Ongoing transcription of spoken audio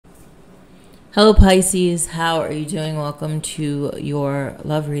Hello Pisces, how are you doing? Welcome to your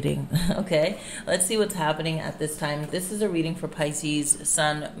love reading. Okay, let's see what's happening at this time. This is a reading for Pisces,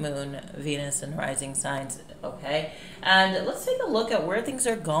 Sun, Moon, Venus, and rising signs. Okay, and let's take a look at where things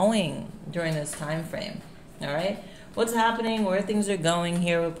are going during this time frame. All right, what's happening, where things are going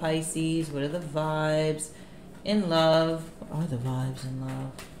here with Pisces. What are the vibes in love? What are the vibes in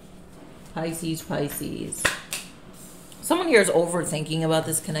love? Pisces. Someone here is overthinking about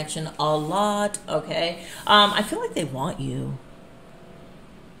this connection a lot, okay? I feel like they want you.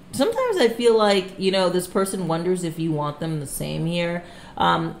 Sometimes I feel like, this person wonders if you want them the same here.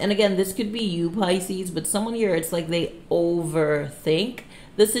 And again, this could be you, Pisces, but someone here, it's like they overthink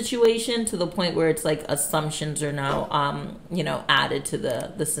the situation to the point where it's like assumptions are now, added to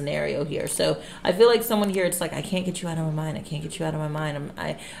the scenario here. So I feel like someone here, it's like, I can't get you out of my mind. I can't get you out of my mind.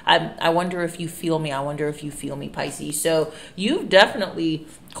 I wonder if you feel me. I wonder if you feel me, Pisces. So you've definitely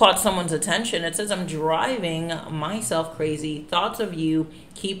caught someone's attention. It says, I'm driving myself crazy. Thoughts of you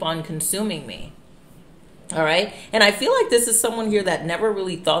keep on consuming me. All right. And I feel like this is someone here that never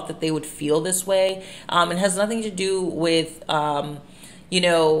really thought that they would feel this way. It has nothing to do with,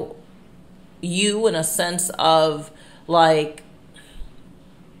 you in a sense of like,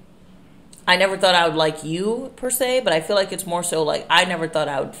 I never thought I would like you per se, but I feel like it's more so like I never thought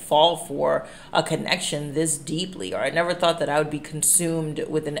I would fall for a connection this deeply, or I never thought that I would be consumed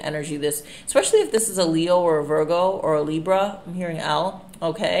with an energy this, especially if this is a Leo or a Virgo or a Libra. I'm hearing L,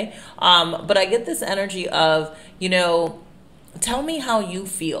 okay? But I get this energy of, tell me how you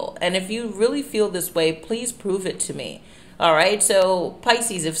feel. And if you really feel this way, please prove it to me. All right, so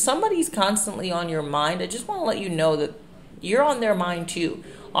Pisces, if somebody's constantly on your mind, I just want to let you know that you're on their mind too.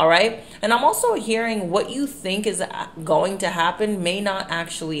 All right. And I'm also hearing what you think is going to happen may not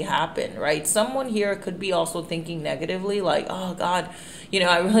actually happen. Right. Someone here could be also thinking negatively, like, oh, God,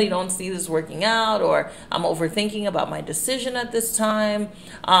 I really don't see this working out, or I'm overthinking about my decision at this time.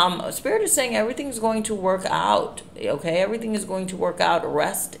 Spirit is saying everything's going to work out. OK, everything is going to work out.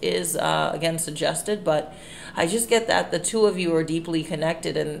 Rest is, again, suggested. But I just get that the two of you are deeply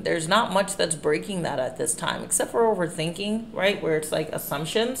connected, and there's not much that's breaking that at this time, except for overthinking, right? Where it's like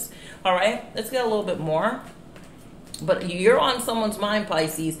assumptions. All right, let's get a little bit more. But you're on someone's mind,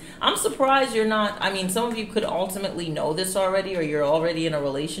 Pisces. I'm surprised you're not. I mean, some of you could ultimately know this already, or you're already in a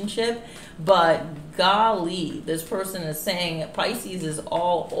relationship. But golly, this person is saying Pisces is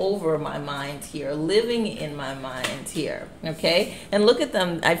all over my mind here, living in my mind here. Okay, and look at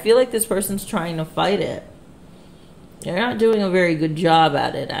them. I feel like this person's trying to fight it. You're not doing a very good job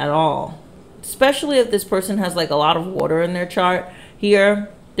at it at all. Especially if this person has like a lot of water in their chart here.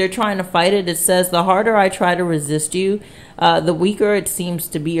 They're trying to fight it. It says, the harder I try to resist you, the weaker it seems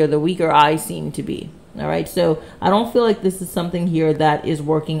to be, or the weaker I seem to be. All right. So I don't feel like this is something here that is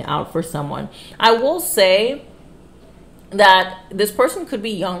working out for someone. I will say that this person could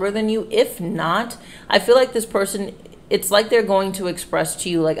be younger than you. If not, I feel like this person, it's like they're going to express to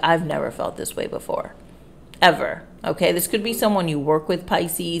you, like, I've never felt this way before. Ever. Okay, this could be someone you work with,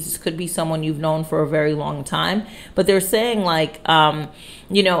 Pisces. This could be someone you've known for a very long time. But they're saying like, how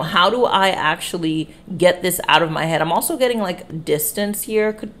do I actually get this out of my head? I'm also getting like distance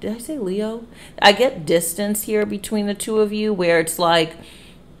here. Did I say Leo? I get distance here between the two of you where it's like,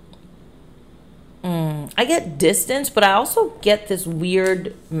 I get distance, but I also get this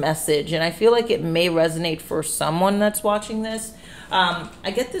weird message. And I feel like it may resonate for someone that's watching this.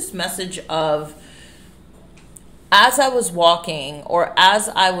 I get this message of, as I was walking or as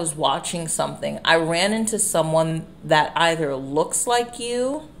I was watching something, I ran into someone that either looks like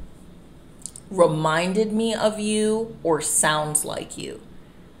you, reminded me of you, or sounds like you.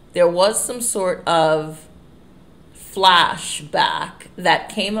 There was some sort of flashback that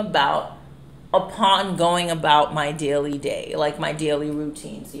came about upon going about my daily day, like my daily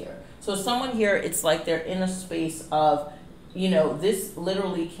routines here. So someone here, it's like they're in a space of, this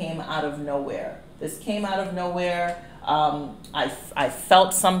literally came out of nowhere. This came out of nowhere. I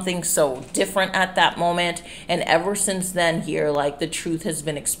felt something so different at that moment. And ever since then here, like the truth has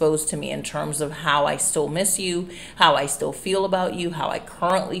been exposed to me in terms of how I still miss you, how I still feel about you, how I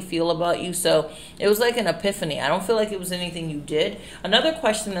currently feel about you. So it was like an epiphany. I don't feel like it was anything you did. Another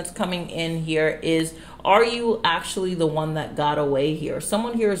question that's coming in here is, are you actually the one that got away here?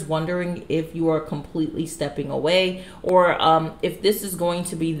 Someone here is wondering if you are completely stepping away, or if this is going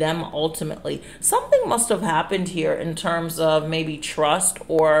to be them ultimately. Something must have happened here in terms of maybe trust,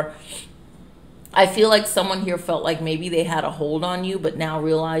 or I feel like someone here felt like maybe they had a hold on you, but now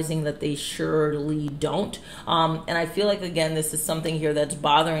realizing that they surely don't. And I feel like, again, this is something here that's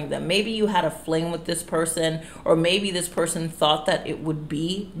bothering them. Maybe you had a fling with this person, or maybe this person thought that it would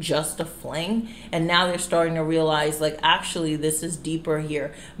be just a fling, and now they're starting to realize, like, actually, this is deeper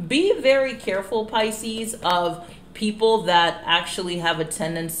here. Be very careful, Pisces, of people that actually have a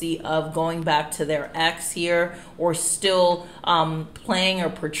tendency of going back to their ex here, or still playing or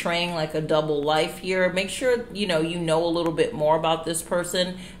portraying like a double life here. Make sure you know a little bit more about this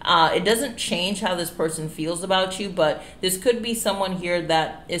person. It doesn't change how this person feels about you, but this could be someone here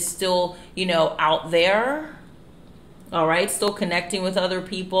that is still out there. All right, still connecting with other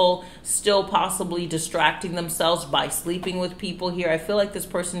people, still possibly distracting themselves by sleeping with people here. I feel like this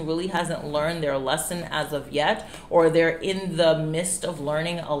person really hasn't learned their lesson as of yet, or they're in the midst of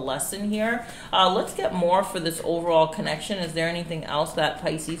learning a lesson here. Let's get more for this overall connection. Is there anything else that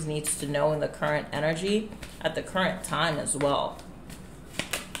Pisces needs to know in the current energy at the current time as well?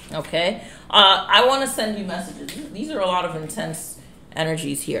 Okay, I want to send you messages. These are a lot of intense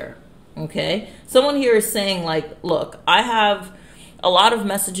energies here. Okay, someone here is saying, like, look, I have a lot of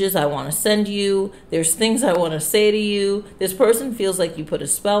messages I want to send you. There's things I want to say to you. This person feels like you put a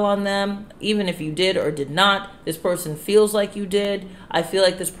spell on them, even if you did or did not. This person feels like you did. I feel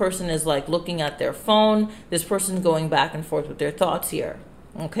like this person is like looking at their phone. This person's going back and forth with their thoughts here.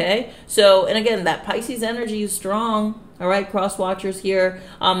 Okay, so, and again, that Pisces energy is strong. All right, cross watchers here.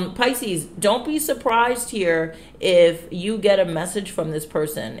 Pisces, don't be surprised here if you get a message from this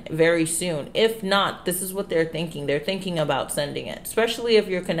person very soon. If not, this is what they're thinking. They're thinking about sending it, especially if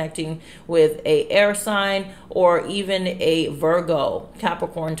you're connecting with a air sign or even a Virgo,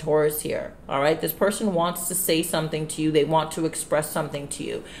 Capricorn, Taurus here. All right, this person wants to say something to you. They want to express something to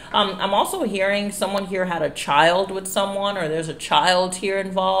you. I'm also hearing someone here had a child with someone, or there's a child here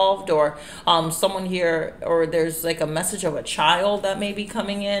involved, or someone here, or there's like a message of a child that may be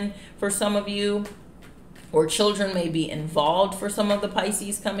coming in for some of you, or children may be involved for some of the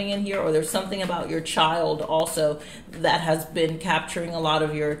Pisces coming in here, or there's something about your child also that has been capturing a lot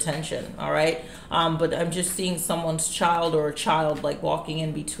of your attention. All right, but I'm just seeing someone's child, or a child like walking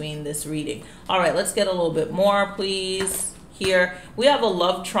in between this reading. All right, let's get a little bit more, please. Here we have a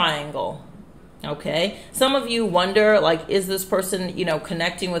love triangle. Okay, some of you wonder, like, is this person,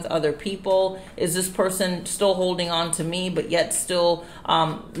 connecting with other people? Is this person still holding on to me, but yet still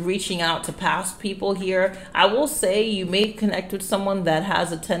reaching out to past people here? I will say you may connect with someone that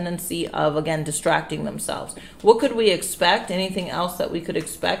has a tendency of, again, distracting themselves. What could we expect? Anything else that we could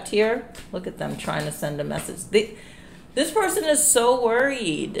expect here? Look at them trying to send a message. This person is so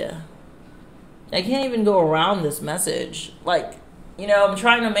worried. I can't even go around this message. Like, I'm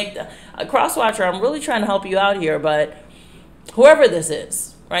trying to make a cross-watcher. I'm really trying to help you out here, but whoever this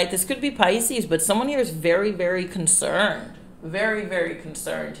is, right? This could be Pisces, but someone here is very, very concerned. Very, very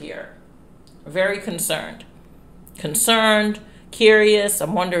concerned here. Very concerned. Concerned, curious.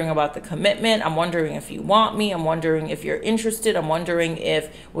 I'm wondering about the commitment. I'm wondering if you want me. I'm wondering if you're interested. I'm wondering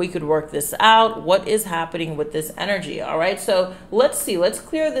if we could work this out. What is happening with this energy? All right, so let's see. Let's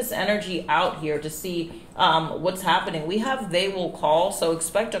clear this energy out here to see what's happening. We have they will call, so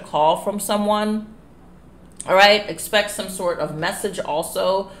expect a call from someone. All right, expect some sort of message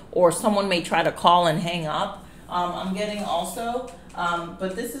also, or someone may try to call and hang up. I'm getting also,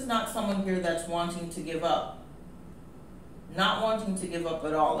 but this is not someone here that's wanting to give up. Not wanting to give up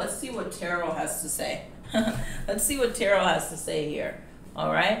at all. Let's see what tarot has to say. Let's see what tarot has to say here.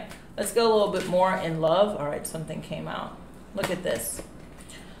 All right, let's go a little bit more in love. All right, something came out. Look at this.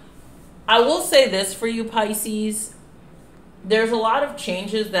 I will say this for you, Pisces. There's a lot of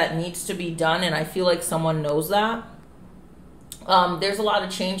changes that needs to be done, and I feel like someone knows that. There's a lot of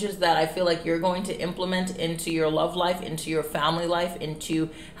changes that I feel like you're going to implement into your love life, into your family life, into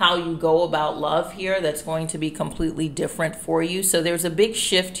how you go about love here, that's going to be completely different for you. So there's a big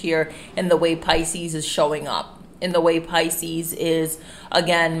shift here in the way Pisces is showing up, in the way Pisces is,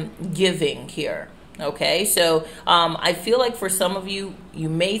 again, giving here. Okay, so I feel like for some of you, you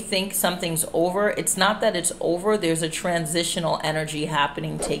may think something's over. It's not that it's over. There's a transitional energy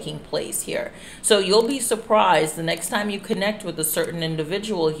happening, taking place here. So you'll be surprised the next time you connect with a certain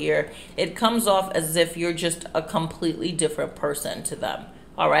individual here, it comes off as if you're just a completely different person to them.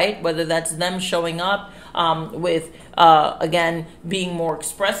 All right, whether that's them showing up with, again, being more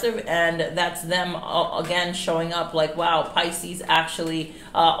expressive, and that's them, again, showing up like, wow, Pisces actually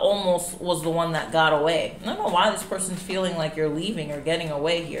almost was the one that got away. I don't know why this person's feeling like you're leaving or getting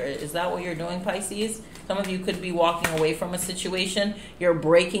away here. Is that what you're doing, Pisces? Some of you could be walking away from a situation. You're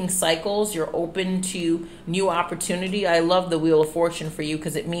breaking cycles. You're open to new opportunity. I love the Wheel of Fortune for you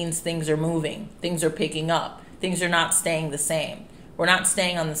because it means things are moving. Things are picking up. Things are not staying the same. We're not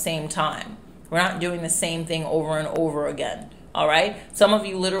staying on the same time. We're not doing the same thing over and over again. All right? Some of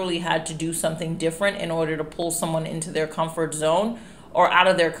you literally had to do something different in order to pull someone into their comfort zone or out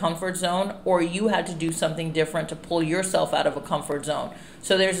of their comfort zone, or you had to do something different to pull yourself out of a comfort zone.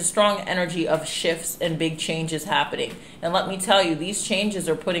 So there's a strong energy of shifts and big changes happening. And let me tell you, these changes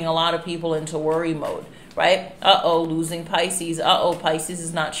are putting a lot of people into worry mode, right? Uh-oh, losing Pisces. Uh-oh, Pisces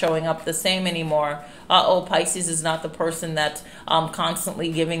is not showing up the same anymore. Uh-oh, Pisces is not the person that's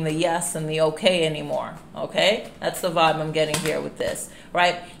constantly giving the yes and the okay anymore, okay? That's the vibe I'm getting here with this,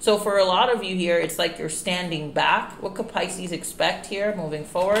 right? So for a lot of you here, it's like you're standing back. What could Pisces expect here moving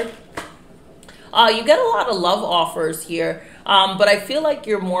forward? You get a lot of love offers here, but I feel like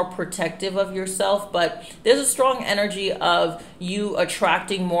you're more protective of yourself, but there's a strong energy of you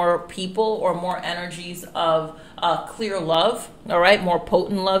attracting more people or more energies of clear love, all right, more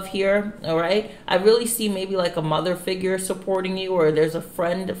potent love here, all right. I really see maybe like a mother figure supporting you, or there's a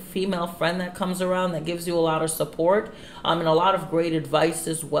friend, a female friend that comes around that gives you a lot of support and a lot of great advice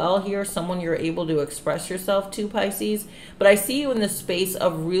as well here, someone you're able to express yourself to, Pisces. But I see you in this space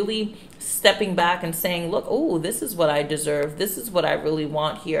of really stepping back and saying, look, oh, this is what I deserve. This is what I really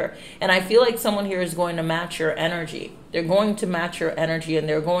want here. And I feel like someone here is going to match your energy. They're going to match your energy, and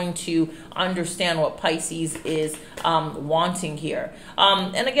they're going to understand what Pisces is wanting here.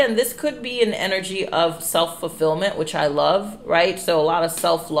 And again, this could be an energy of self-fulfillment, which I love, right? So a lot of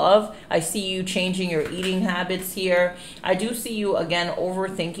self-love. I see you changing your eating habits here. I do see you, again,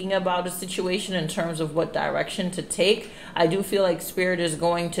 overthinking about a situation in terms of what direction to take. I do feel like Spirit is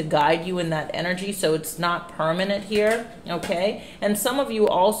going to guide you in that energy, so it's not permanent here, okay? And some of you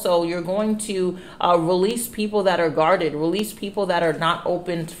also, you're going to release people that are guarded, release people that are not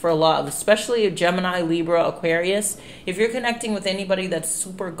open for love, especially a Gemini, Libra, Aquarius. If you're connecting with anybody that's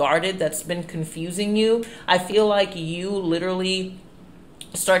super guarded, that's been confusing you, I feel like you literally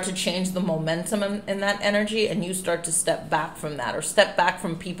start to change the momentum in that energy, and you start to step back from that, or step back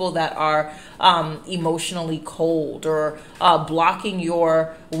from people that are emotionally cold or blocking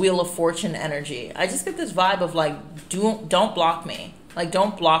your Wheel of Fortune energy. I just get this vibe of like, don't block me. Like,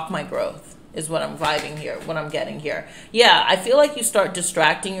 don't block my growth is what I'm vibing here, what I'm getting here. Yeah, I feel like you start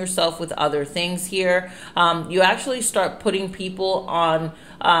distracting yourself with other things here. You actually start putting people on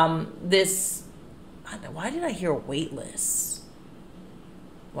this, why did I hear weightless?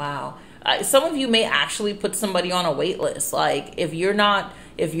 Wow. Some of you may actually put somebody on a wait list. Like, if you're not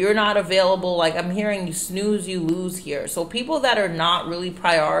available, like I'm hearing you snooze, you lose here. So people that are not really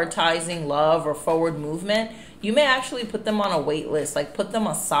prioritizing love or forward movement, you may actually put them on a wait list, like put them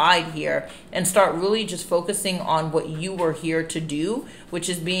aside here and start really just focusing on what you were here to do, which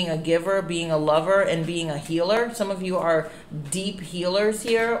is being a giver, being a lover, and being a healer. Some of you are deep healers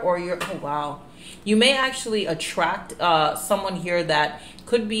here, or you're, oh wow. You may actually attract someone here that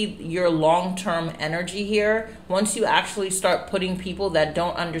could be your long-term energy here. Once you actually start putting people that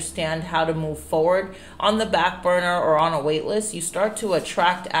don't understand how to move forward on the back burner or on a wait list, you start to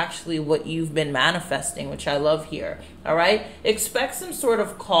attract actually what you've been manifesting, which I love here. All right, expect some sort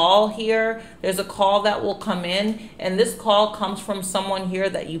of call here. There's a call that will come in, and this call comes from someone here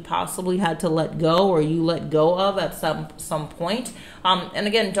that you possibly had to let go, or you let go of at some point. And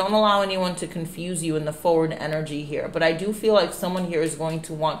again, don't allow anyone to confuse you in the forward energy here. But I do feel like someone here is going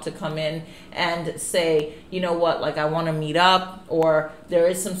to want to come in and say, you know what, like I want to meet up, or there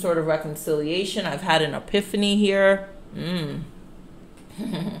is some sort of reconciliation. I've had an epiphany here.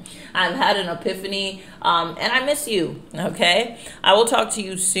 I've had an epiphany, and I miss you, okay? I will talk to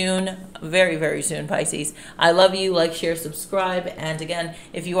you soon, very, very soon, Pisces. I love you. Like, share, subscribe. And again,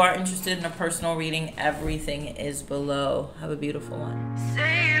 if you are interested in a personal reading, everything is below. Have a beautiful one.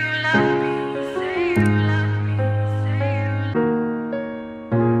 Say you love me.